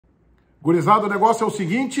Gurizada, o negócio é o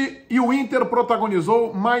seguinte, e o Inter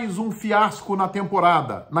protagonizou mais um fiasco na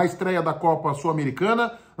temporada. Na estreia da Copa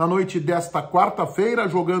Sul-Americana, na noite desta quarta-feira,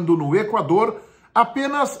 jogando no Equador,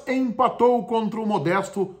 apenas empatou contra o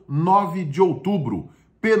modesto 9 de outubro,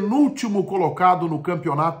 penúltimo colocado no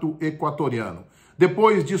campeonato equatoriano.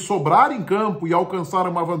 Depois de sobrar em campo e alcançar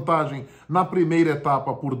uma vantagem na primeira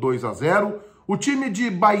etapa por 2-0, o time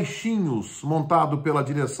de Baixinhos, montado pela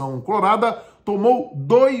direção colorada, tomou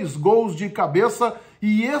 2 gols de cabeça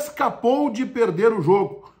e escapou de perder o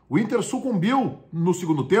jogo. O Inter sucumbiu no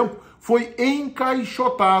segundo tempo, foi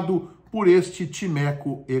encaixotado por este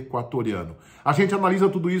timeco equatoriano. A gente analisa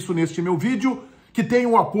tudo isso neste meu vídeo, que tem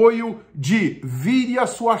o apoio de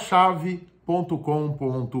Suachave.com.br.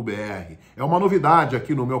 É uma novidade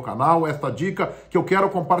aqui no meu canal, esta dica que eu quero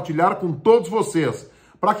compartilhar com todos vocês.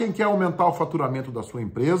 Para quem quer aumentar o faturamento da sua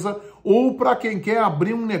empresa ou para quem quer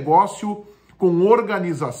abrir um negócio com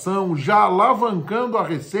organização, já alavancando a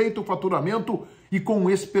receita, o faturamento e com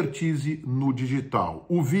expertise no digital.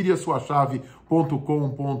 O Suachave.com.br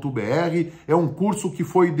é um curso que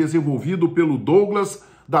foi desenvolvido pelo Douglas,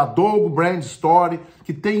 da Doug Brand Story,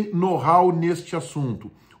 que tem know-how neste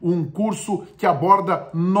assunto. Um curso que aborda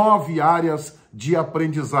 9 áreas de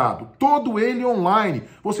aprendizado. Todo ele online.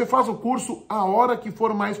 Você faz o curso a hora que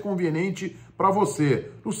for mais conveniente para você.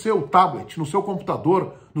 No seu tablet, no seu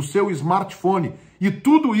computador, no seu smartphone. E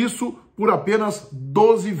tudo isso por apenas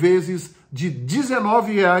 12 vezes de R$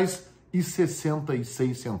 19,66.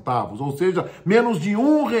 Ou seja, menos de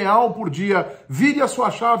R$1 por dia. Vire a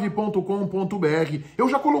suachave.com.br. Eu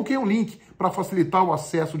já coloquei um link para facilitar o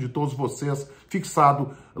acesso de todos vocês,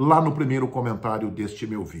 fixado lá no primeiro comentário deste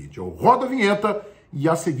meu vídeo. Roda a vinheta e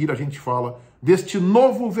a seguir a gente fala deste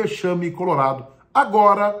novo vexame colorado,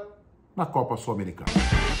 agora na Copa Sul-Americana.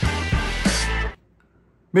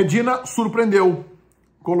 Medina surpreendeu,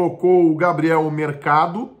 colocou o Gabriel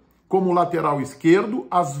Mercado como lateral esquerdo,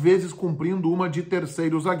 às vezes cumprindo uma de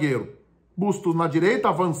terceiro zagueiro. Bustos na direita,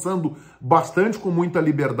 avançando bastante com muita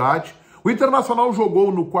liberdade. O Internacional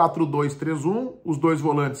jogou no 4-2-3-1, os dois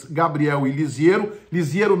volantes Gabriel e Lisiero.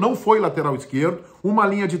 Lisiero não foi lateral esquerdo. Uma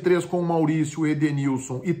linha de 3 com Maurício,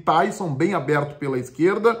 Edenilson e Tyson, bem aberto pela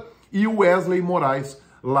esquerda. E o Wesley Moraes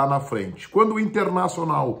lá na frente. Quando o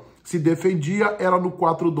Internacional se defendia, era no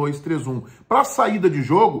 4-2-3-1. Para a saída de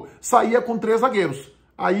jogo, saía com 3 zagueiros.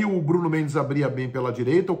 Aí o Bruno Mendes abria bem pela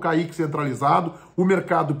direita, o Cacique centralizado, o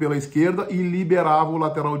Mercado pela esquerda e liberava o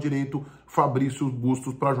lateral direito Fabrício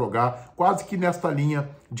Bustos para jogar quase que nesta linha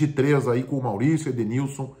de 3 aí com o Maurício,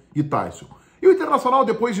 Edenilson e Tyson. E o Internacional,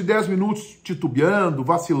 depois de 10 minutos titubeando,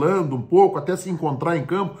 vacilando um pouco, até se encontrar em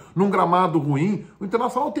campo, num gramado ruim, o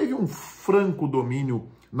Internacional teve um franco domínio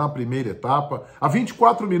na primeira etapa. A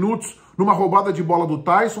 24 minutos, numa roubada de bola do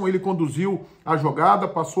Tyson, ele conduziu a jogada,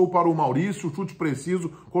 passou para o Maurício, chute preciso,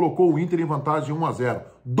 colocou o Inter em vantagem 1-0.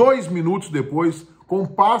 2 minutos depois, com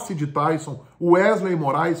passe de Tyson, o Wesley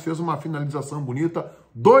Moraes fez uma finalização bonita,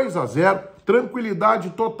 2-0,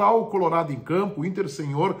 tranquilidade total, Colorado em campo, Inter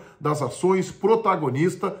senhor das ações,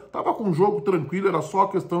 protagonista, estava com o jogo tranquilo, era só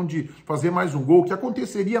questão de fazer mais um gol, que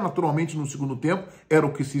aconteceria naturalmente no segundo tempo, era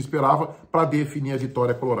o que se esperava para definir a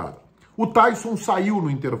vitória colorada. O Tyson saiu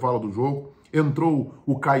no intervalo do jogo, entrou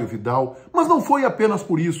o Caio Vidal, mas não foi apenas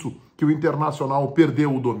por isso que o Internacional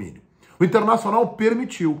perdeu o domínio. O Internacional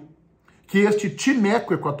permitiu que este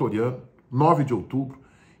timeco equatoriano, 9 de outubro,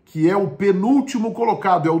 que é o penúltimo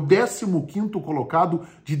colocado, é o 15º colocado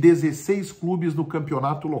de 16 clubes no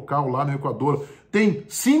campeonato local lá no Equador. Tem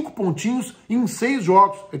 5 pontinhos em 6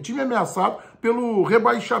 jogos. É time ameaçado pelo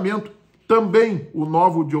rebaixamento. Também o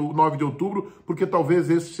 9 de outubro, porque talvez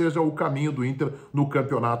esse seja o caminho do Inter no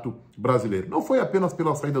campeonato brasileiro. Não foi apenas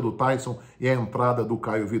pela saída do Tyson e a entrada do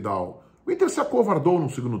Caio Vidal. O Inter se acovardou no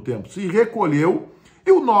segundo tempo, se recolheu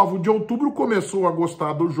e o 9 de outubro começou a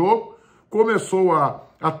gostar do jogo, começou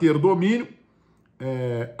a ter domínio.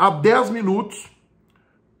 Há 10 minutos,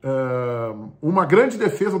 uma grande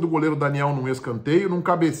defesa do goleiro Daniel num escanteio, num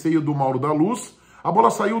cabeceio do Mauro da Luz. A bola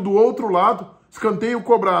saiu do outro lado, escanteio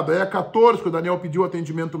cobrado. Aí a 14, que o Daniel pediu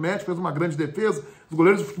atendimento médico, fez uma grande defesa. Os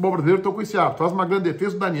goleiros do futebol brasileiro estão com esse hábito. Faz uma grande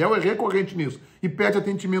defesa, o Daniel é recorrente nisso. E pede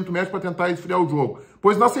atendimento médico para tentar esfriar o jogo.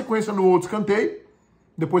 Pois na sequência, no outro escanteio,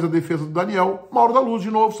 depois da defesa do Daniel, Mauro da Luz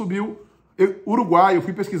de novo subiu. Uruguai, eu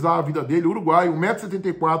fui pesquisar a vida dele, Uruguai,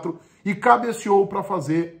 1,74 m, e cabeceou para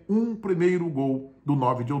fazer um primeiro gol do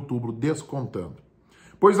 9 de outubro, descontando.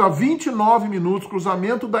 Pois a 29 minutos,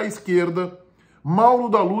 cruzamento da esquerda, Mauro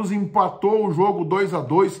da Luz empatou o jogo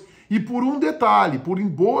 2-2 e por um detalhe, por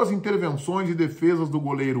boas intervenções e defesas do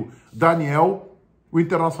goleiro Daniel, O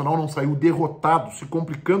Internacional não saiu derrotado, se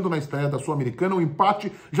complicando na estreia da Sul-Americana. O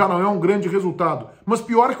empate já não é um grande resultado. Mas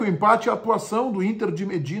pior que o empate é a atuação do Inter de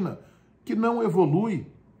Medina, que não evolui,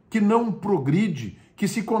 que não progride, que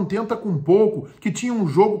se contenta com pouco, que tinha um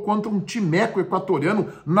jogo contra um timeco equatoriano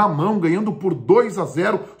na mão, ganhando por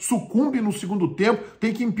 2-0, sucumbe no segundo tempo,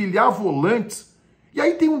 tem que empilhar volantes. E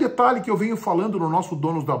aí tem um detalhe que eu venho falando no nosso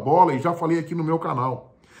Donos da Bola, e já falei aqui no meu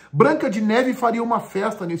canal. Branca de Neve faria uma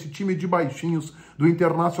festa nesse time de baixinhos do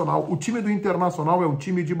Internacional. O time do Internacional é um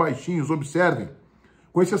time de baixinhos, observem.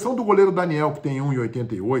 Com exceção do goleiro Daniel, que tem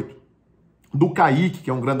 1,88, do Cacique, que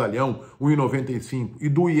é um grandalhão, 1,95, e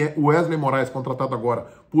do Wesley Moraes, contratado agora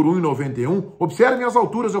por 1,91, observem as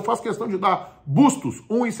alturas, eu faço questão de dar Bustos,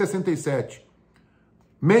 1,67,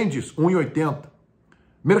 Mendes, 1,80,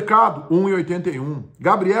 Mercado, 1,81,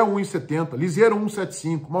 Gabriel, 1,70, Liseiro,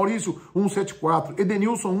 1,75, Maurício, 1,74,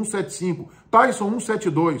 Edenilson, 1,75, Tyson,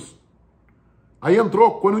 1,72. Aí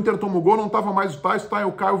entrou, quando o Inter toma o gol, não estava mais o Tyson, tá,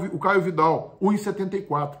 o Caio Vidal,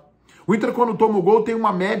 1,74. O Inter, quando toma o gol, tem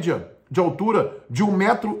uma média de altura de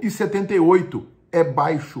 1,78 m. É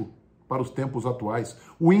baixo para os tempos atuais.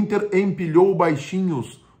 O Inter empilhou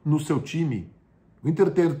baixinhos no seu time. O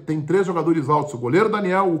Inter tem 3 jogadores altos, o goleiro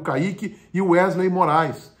Daniel, o Cacique e o Wesley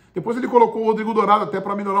Moraes. Depois ele colocou o Rodrigo Dourado até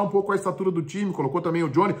para melhorar um pouco a estatura do time, colocou também o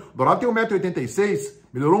Johnny. O Dourado tem 1,86 m,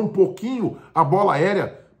 melhorou um pouquinho a bola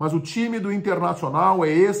aérea, mas o time do Internacional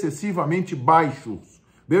é excessivamente baixo.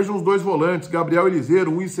 Vejam os 2 volantes, Gabriel e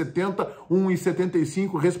Liseiro, 1,70,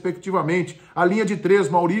 1,75, respectivamente. A linha de 3,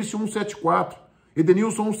 Maurício, 1,74.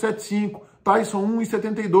 Edenilson, 1,75. Tyson,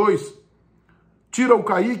 1,72. Tira o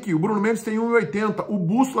Cacique, o Bruno Mendes tem 1,80. O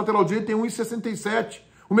Busto, lateral direito, tem 1,67.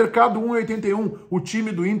 O Mercado, 1,81. O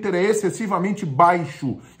time do Inter é excessivamente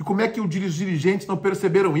baixo. E como é que os dirigentes não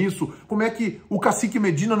perceberam isso? Como é que o Cacique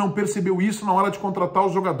Medina não percebeu isso na hora de contratar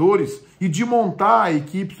os jogadores? E de montar a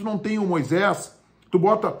equipe, se não tem o Moisés, tu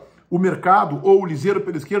bota o Mercado ou o Liseiro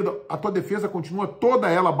pela esquerda, a tua defesa continua toda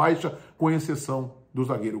ela baixa, com exceção do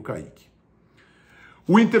zagueiro Cacique.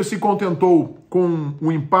 O Inter se contentou com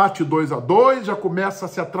um empate 2-2, já começa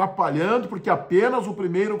se atrapalhando, porque apenas o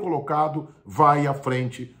primeiro colocado vai à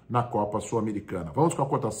frente na Copa Sul-Americana. Vamos com a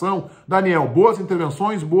cotação? Daniel, boas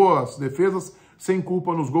intervenções, boas defesas, sem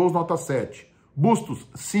culpa nos gols, nota 7. Bustos,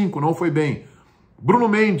 5, não foi bem. Bruno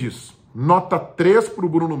Mendes, nota 3 para o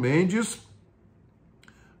Bruno Mendes.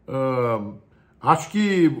 Acho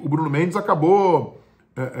que o Bruno Mendes acabou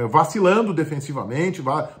vacilando defensivamente,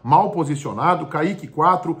 mal posicionado. Cacique,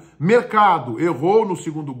 4. Mercado, errou no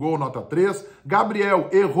segundo gol, nota 3. Gabriel,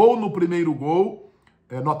 errou no primeiro gol,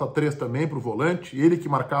 nota 3 também para o volante. Ele que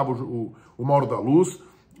marcava o Mauro da Luz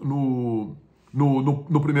no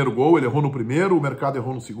primeiro gol, ele errou no primeiro, o Mercado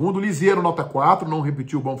errou no segundo. Liseiro, nota 4, não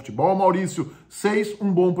repetiu o bom futebol. Maurício, 6,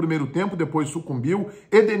 um bom primeiro tempo, depois sucumbiu.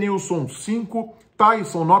 Edenilson, 5.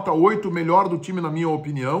 Tyson, nota 8, melhor do time na minha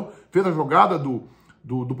opinião. Fez a jogada do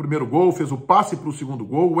primeiro gol, fez o passe para o segundo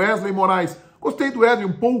gol. Wesley Moraes, gostei do Wesley,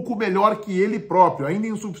 um pouco melhor que ele próprio, ainda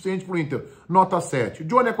insuficiente para o Inter, nota 7.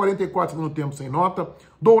 Johnny a 44 segundo tempo sem nota.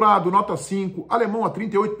 Dourado, nota 5. Alemão a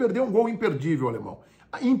 38, perdeu um gol imperdível, Alemão.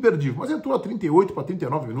 Imperdível, mas entrou a 38 para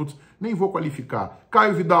 39 minutos, nem vou qualificar.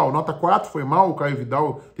 Caio Vidal, nota 4, foi mal, o Caio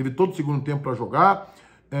Vidal teve todo o segundo tempo para jogar.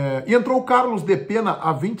 E entrou o Carlos de Pena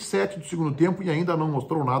a 27 do segundo tempo e ainda não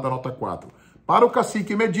mostrou nada, nota 4. Para o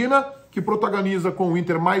Cacique Medina, que protagoniza com o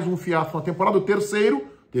Inter mais um fiasco na temporada, o terceiro,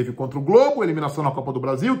 teve contra o Globo, eliminação na Copa do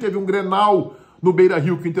Brasil, teve um Gre-Nal no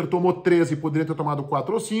Beira-Rio, que o Inter tomou 13 e poderia ter tomado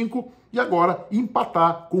 4 ou 5, e agora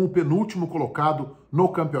empatar com o penúltimo colocado no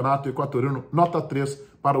campeonato equatoriano, nota 3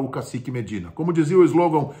 para o Cacique Medina. Como dizia o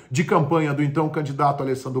slogan de campanha do então candidato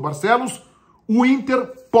Alessandro Barcelos, o Inter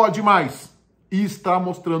pode mais, e está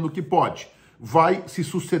mostrando que pode. Vai se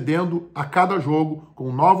sucedendo a cada jogo, com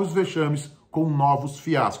novos vexames, com novos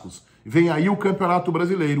fiascos. Vem aí o Campeonato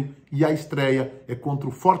Brasileiro e a estreia é contra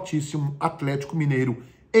o fortíssimo Atlético Mineiro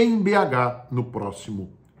em BH no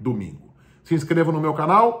próximo domingo. Se inscrevam no meu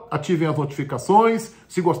canal, ativem as notificações,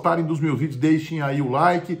 se gostarem dos meus vídeos, deixem aí o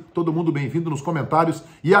like, todo mundo bem-vindo nos comentários.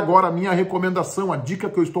 E agora a minha recomendação, a dica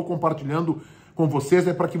que eu estou compartilhando com vocês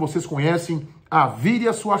é para que vocês conhecem a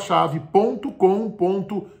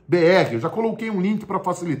vireasuachave.com.br. Eu já coloquei um link para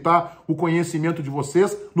facilitar o conhecimento de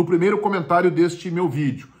vocês no primeiro comentário deste meu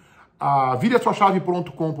vídeo. A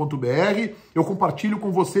vireasuachave.com.br, eu compartilho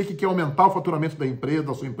com você que quer aumentar o faturamento da empresa,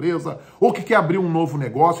 da sua empresa, ou que quer abrir um novo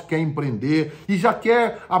negócio, quer empreender e já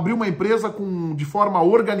quer abrir uma empresa de forma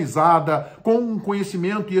organizada, com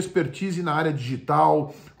conhecimento e expertise na área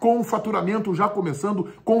digital, com o faturamento já começando,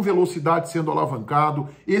 com velocidade sendo alavancado.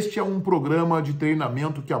 Este é um programa de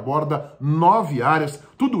treinamento que aborda 9 áreas,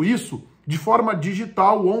 tudo isso de forma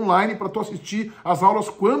digital, online, para tu assistir as aulas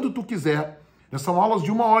quando tu quiser. São aulas de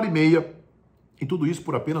 1h30, e tudo isso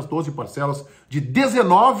por apenas 12 parcelas de R$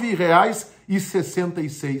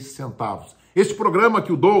 19,66. Este programa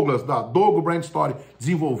que o Douglas, da Dogo Brand Story,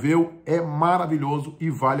 desenvolveu é maravilhoso e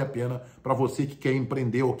vale a pena para você que quer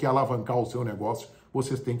empreender ou quer alavancar o seu negócio.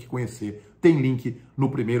 Vocês têm que conhecer. Tem link no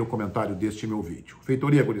primeiro comentário deste meu vídeo.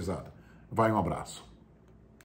 Feitoria, gurizada. Vai, um abraço.